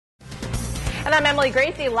And I'm Emily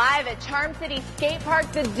Gracey, live at Charmcity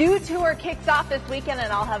Skatepark. The DO Tour kicks off this weekend,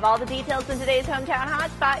 and I'll have all the details in today's Hometown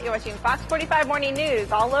Hotspot. You're watching Fox 45 Morning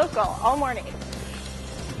News, all local, all morning.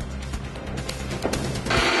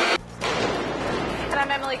 And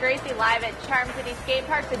I'm Emily Gracey, live at Charmcity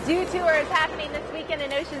Skatepark. The DO Tour is happening this weekend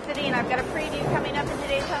in Ocean City, and I've got a preview coming up in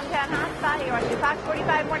today's Hometown Hotspot. You're watching Fox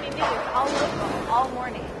 45 Morning News, all local, all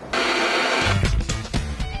morning.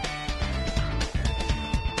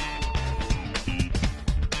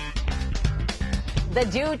 The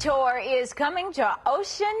DO Tour is coming to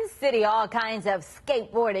Ocean City. All kinds of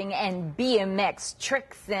skateboarding and BMX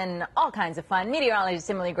tricks and all kinds of fun. Meteorologist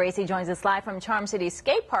Emily Gracey joins us live from Charmcity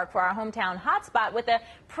Skatepark for our hometown hotspot with a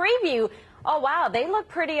preview. Oh, wow, they look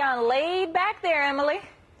pretty laid back there, Emily.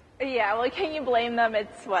 Yeah, well, can you blame them?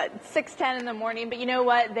 It's, what, 6:10 in the morning, but you know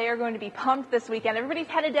what? They are going to be pumped this weekend. Everybody's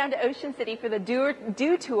headed down to Ocean City for the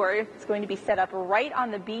DO Tour. It's going to be set up right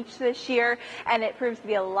on the beach this year, and it proves to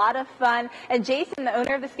be a lot of fun. And Jason, the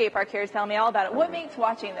owner of the skate park here, is telling me all about it. What makes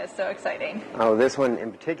watching this so exciting? Oh, this one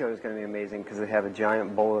in particular is going to be amazing because they have a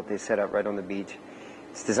giant bowl that they set up right on the beach.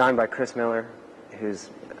 It's designed by Chris Miller,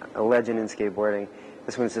 who's a legend in skateboarding.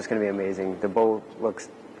 This one's just going to be amazing. The bowl looks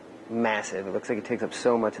massive. It looks like it takes up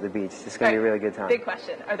so much of the beach. It's just going to be a really good time. Big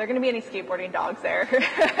question. Are there going to be any skateboarding dogs there?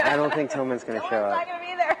 I don't think Tillman's going to show up. Tillman's not going to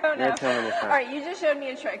be there. Oh, no. Yeah, Tillman is not. All right, you just showed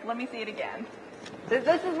me a trick. Let me see it again.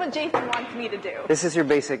 This is what Jason wants me to do. This is your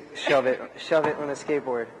basic shove it on a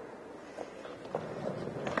skateboard.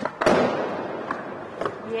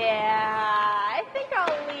 Yeah, I think I'll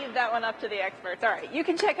leave that one up to the experts. All right, you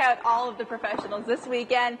can check out all of the professionals this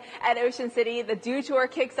weekend at Ocean City. The DO Tour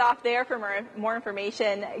kicks off there. For more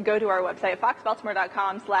information, go to our website,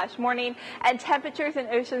 foxbaltimore.com/morning. And temperatures in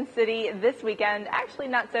Ocean City this weekend, actually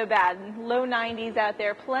not so bad. Low 90s out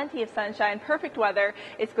there, plenty of sunshine, perfect weather.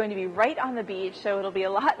 It's going to be right on the beach, so it'll be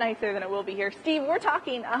a lot nicer than it will be here. Steve, we're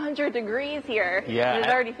talking 100 degrees here. Yeah. And it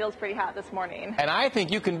already feels pretty hot this morning. And I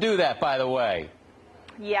think you can do that, by the way.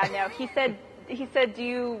 Yeah, no, he said, do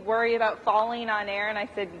you worry about falling on air? And I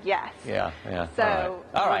said, yes. Yeah. So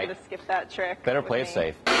all right. I'm going to skip that trick. Better play it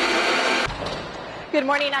safe. Good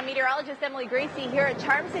morning. I'm meteorologist Emily Gracey here at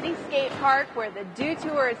Charmcity Skatepark, where the DO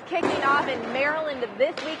Tour is kicking off in Maryland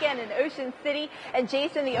this weekend in Ocean City. And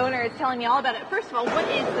Jason, the owner, is telling me all about it. First of all, what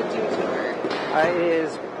is the DO Tour? It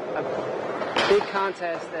is a big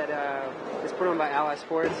contest that is put on by Ally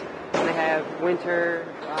Sports. And they have winter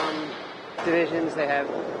divisions. They have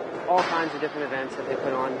all kinds of different events that they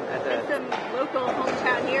put on at the... And some local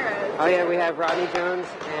hometown heroes. Oh yeah, we have Rodney Jones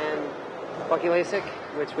and Bucky Lasek,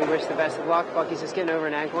 which we wish the best of luck. Bucky's just getting over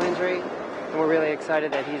an ankle injury, and we're really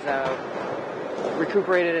excited that he's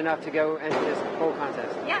recuperated enough to go enter this whole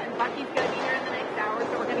contest. Yeah, and Bucky's going to be here in the next hour,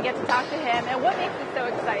 so we're going to get to talk to him. And what makes it so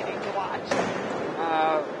exciting to watch?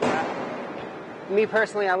 Me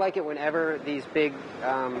personally, I like it whenever these big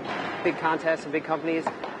contests and big companies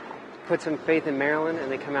put some faith in Maryland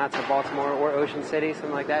and they come out to Baltimore or Ocean City,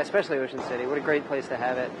 something like that, especially Ocean City. What a great place to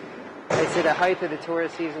have it. It's at the height of the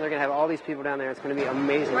tourist season. They're going to have all these people down there. It's going to be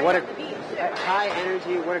amazing. Right what on the beach, high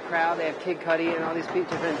energy, what a crowd. They have Kid Cudi and all these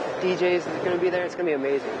different DJs that are going to be there. It's going to be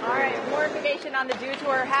amazing. All right, more information on the DO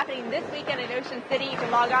Tour happening this weekend in Ocean City. You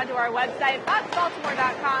can log on to our website,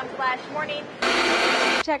 foxbaltimore.com/morning.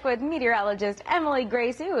 Check with meteorologist Emily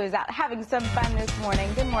Gracey, who is out having some fun this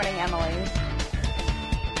morning. Good morning, Emily.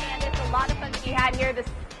 A lot of fun to be had here. The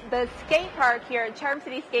skate park here at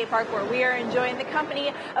Charmcity Skatepark, where we are enjoying the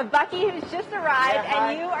company of Bucky, who's just arrived,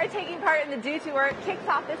 and you are taking part in the DO Tour. It kicks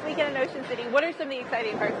off this weekend in Ocean City. What are some of the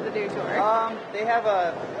exciting parts of the DO Tour? They have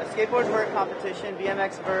a skateboard vert competition,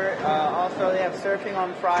 BMX vert. Also, they have surfing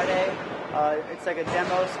on Friday. It's like a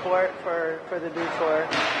demo sport for the DO Tour.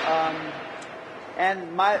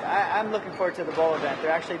 And I'm looking forward to the bowl event.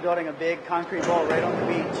 They're actually building a big concrete bowl right on the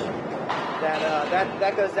beach.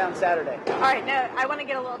 That goes down Saturday. All right, now I want to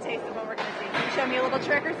get a little taste of what we're going to see. Can you show me a little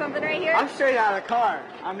trick or something right here? I'm straight out of the car.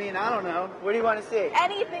 I mean, I don't know. What do you want to see?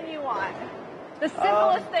 Anything you want. The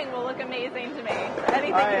simplest thing will look amazing to me. Anything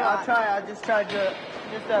you want. I'll try. I'll just try to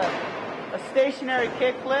just a stationary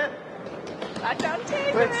kick flip. That sounds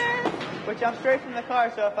tasty. Which I'm straight from the car,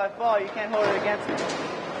 so if I fall, you can't hold it against me.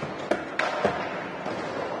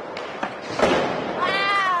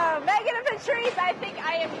 Patrice, I think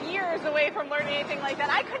I am years away from learning anything like that.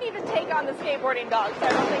 I couldn't even take on the skateboarding dog, so I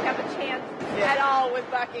don't think I have a chance at all with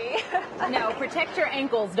Bucky. No, protect your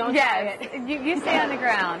ankles. Don't try it. You stay on the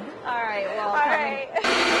ground. All right, well. All right.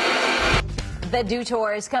 The DO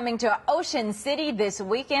Tour is coming to Ocean City this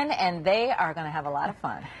weekend, and they are going to have a lot of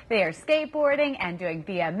fun. They are skateboarding and doing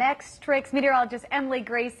BMX tricks. Meteorologist Emily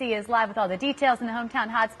Gracey is live with all the details in the hometown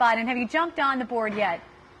hotspot. And have you jumped on the board yet?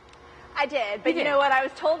 I did, but you know what? I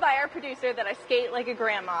was told by our producer that I skate like a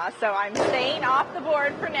grandma, so I'm staying off the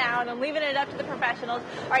board for now, and I'm leaving it up to the professionals.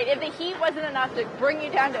 All right, if the heat wasn't enough to bring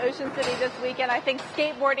you down to Ocean City this weekend, I think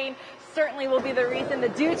skateboarding certainly will be the reason. The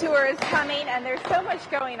DO Tour is coming, and there's so much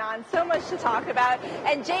going on, so much to talk about.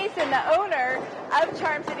 And Jason, the owner of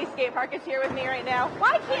Charmcity Skatepark, is here with me right now.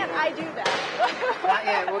 Why can't I do that? Not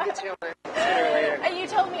yet. We'll get you on it sooner or later. And you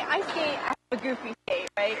told me I have a goofy skate,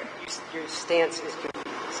 right? Your stance is goofy.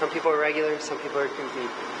 Some people are regular, some people are goofy.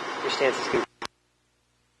 Your stance is goofy.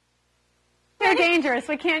 You're dangerous.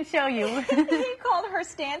 We can't show you. He called her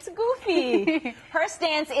stance goofy. Her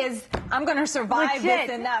stance is, I'm going to survive Legit. this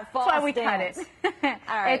and not fall. That's why we stance. cut it.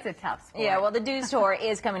 All right. It's a tough sport. Yeah, well, the DO Tour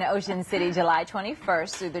is coming to Ocean City July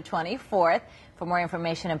 21st through the 24th. For more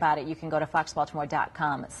information about it, you can go to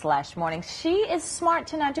foxbaltimore.com/morning. She is smart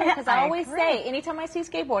to not do it, because I always say, anytime I see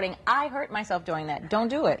skateboarding, I hurt myself doing that. Don't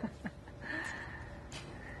do it.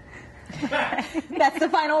 That's the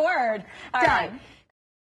final word. All right.